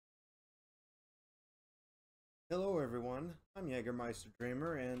Hello everyone, I'm Jägermeister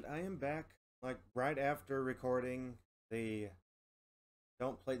Dreamer, and I am back like right after recording the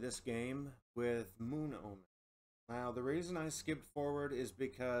Don't Play This Game with Moon Omen. Now the reason I skipped forward is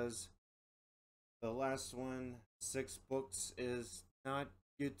because the last one, 6 books, is not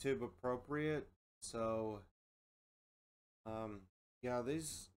YouTube appropriate, so yeah,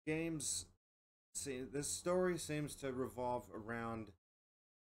 these games, this story seems to revolve around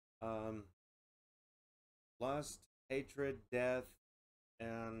lust, hatred, death,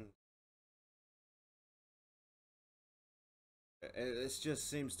 and it just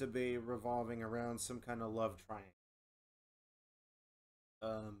seems to be revolving around some kind of love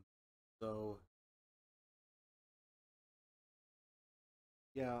triangle. So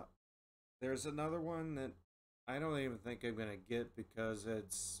yeah, there's another one that I don't even think I'm gonna get because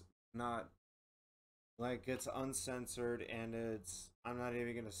it's not like it's uncensored and I'm not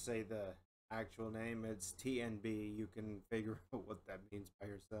even gonna say the actual name. It's TNB. You can figure out what that means by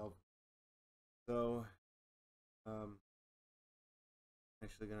yourself. So I'm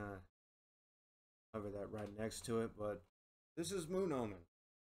actually gonna cover that right next to it, but this is Moon Omen.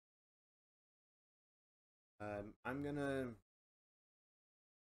 I'm gonna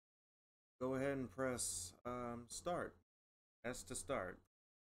go ahead and press start. S to start.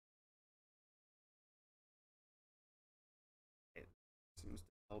 It seems to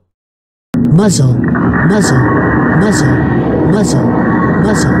help. Muzzle, muzzle, muzzle, muzzle,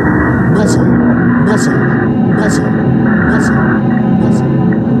 muzzle, muzzle, muzzle, muzzle, muzzle, muzzle.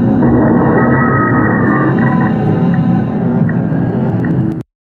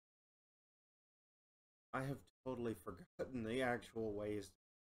 I have totally forgotten the actual ways.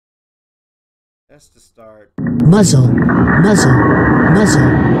 That's to start. Muzzle, muzzle, muzzle,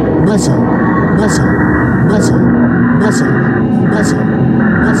 muzzle, muzzle, muzzle, muzzle, muzzle,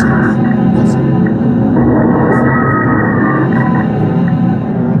 muzzle, muzzle.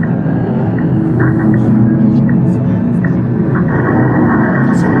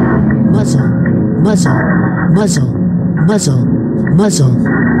 Muzzle, muzzle, muzzle, muzzle,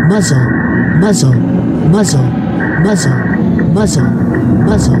 muzzle, muzzle, muzzle, muzzle, muzzle, muzzle,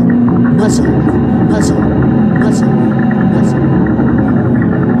 muzzle, muzzle, muzzle, muzzle, muzzle.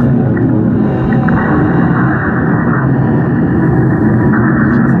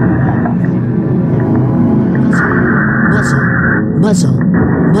 Muzzle,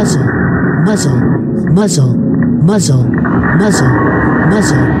 muzzle, muzzle, muzzle, muzzle, muzzle,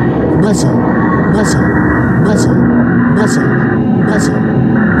 muzzle, muzzle, muzzle, muzzle, muzzle, muzzle,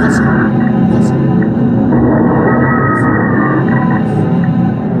 muzzle, muzzle.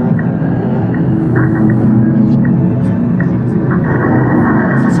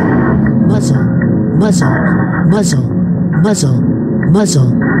 Muzzle, muzzle, muzzle, muzzle,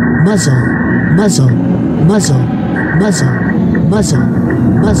 muzzle, muzzle, muzzle, muzzle, muzzle, muzzle,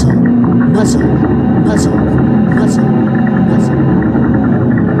 muzzle, muzzle, muzzle, muzzle, muzzle.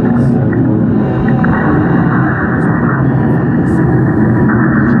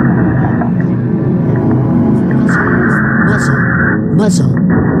 Muzzle,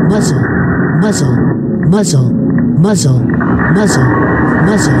 muzzle, muzzle, muzzle, muzzle, muzzle,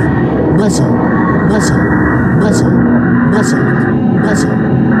 muzzle, muzzle, muzzle, muzzle, muzzle, muzzle,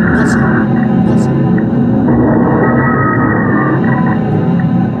 muzzle, muzzle.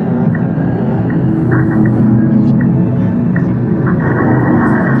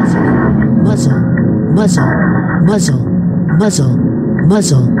 Muzzle, muzzle, muzzle,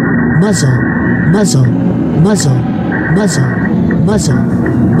 muzzle, muzzle, muzzle, muzzle, muzzle, muzzle,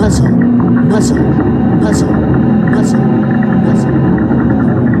 muzzle, muzzle, muzzle, muzzle, muzzle.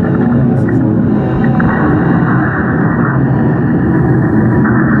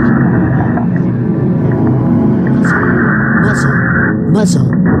 Muzzle,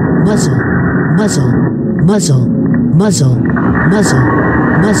 muzzle, muzzle, muzzle, muzzle, muzzle,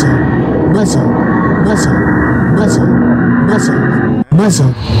 muzzle, muzzle, muzzle, muzzle, muzzle,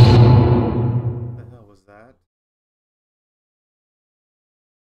 muzzle. What the hell was that?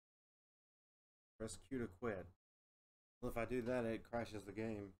 Press Q to quit. Well, if I do that, it crashes the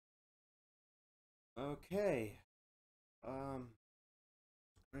game. Okay. I'm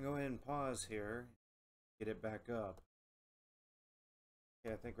gonna go ahead and pause here. Get it back up.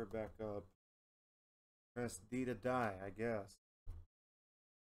 Okay, I think we're back up. Press D to die, I guess.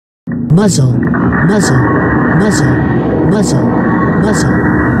 Muzzle, muzzle, muzzle, muzzle, muzzle,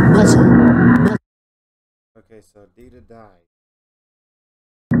 muzzle, muzzle. Okay, so D to die.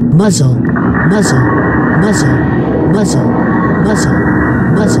 Muzzle, muzzle, muzzle, muzzle, muzzle,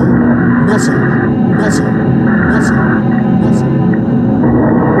 muzzle, muzzle, muzzle, muzzle, muzzle.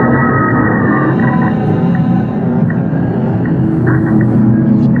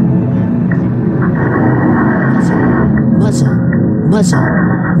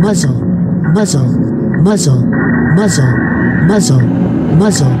 muzzle, muzzle, muzzle, muzzle, muzzle,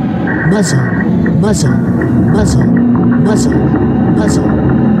 muzzle, muzzle, muzzle, muzzle, muzzle, muzzle,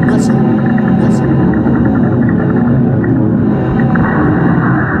 muzzle, muzzle.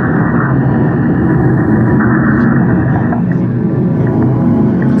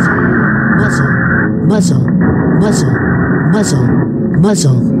 Muzzle, muzzle, muzzle,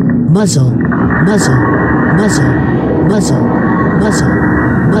 muzzle, muzzle, muzzle, muzzle, muzzle, muzzle,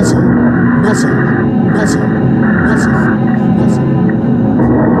 muzzle, muzzle, muzzle, muzzle, muzzle.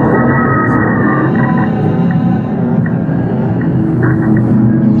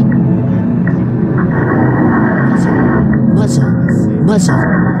 Muzzle, muzzle,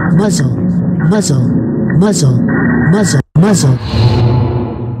 muzzle, muzzle, muzzle, muzzle, muzzle.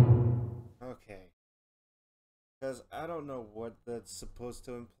 Okay. Because I don't know what that's supposed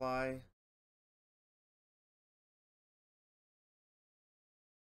to imply.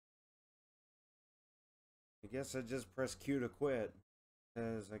 I guess I just press Q to quit.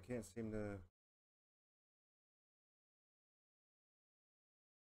 Because I can't seem to...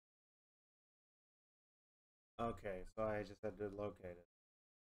 Okay, so I just had to locate it.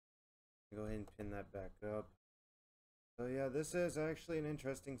 Go ahead and pin that back up. So yeah, this is actually an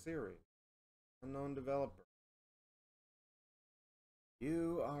interesting series. Unknown developer.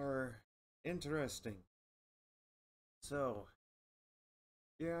 You are interesting. So,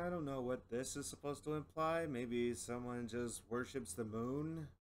 yeah, I don't know what this is supposed to imply. Maybe someone just worships the moon.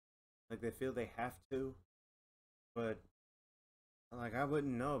 Like they feel they have to. But, like, I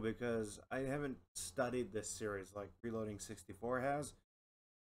wouldn't know because I haven't studied this series like Reloading 64 has.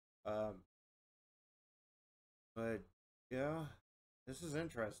 But, yeah, this is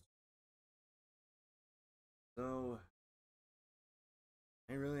interesting. So,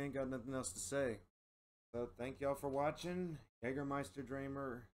 I really ain't got nothing else to say. So, thank y'all for watching. Jägermeister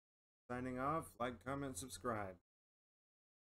Dreamer signing off. Like, comment, subscribe.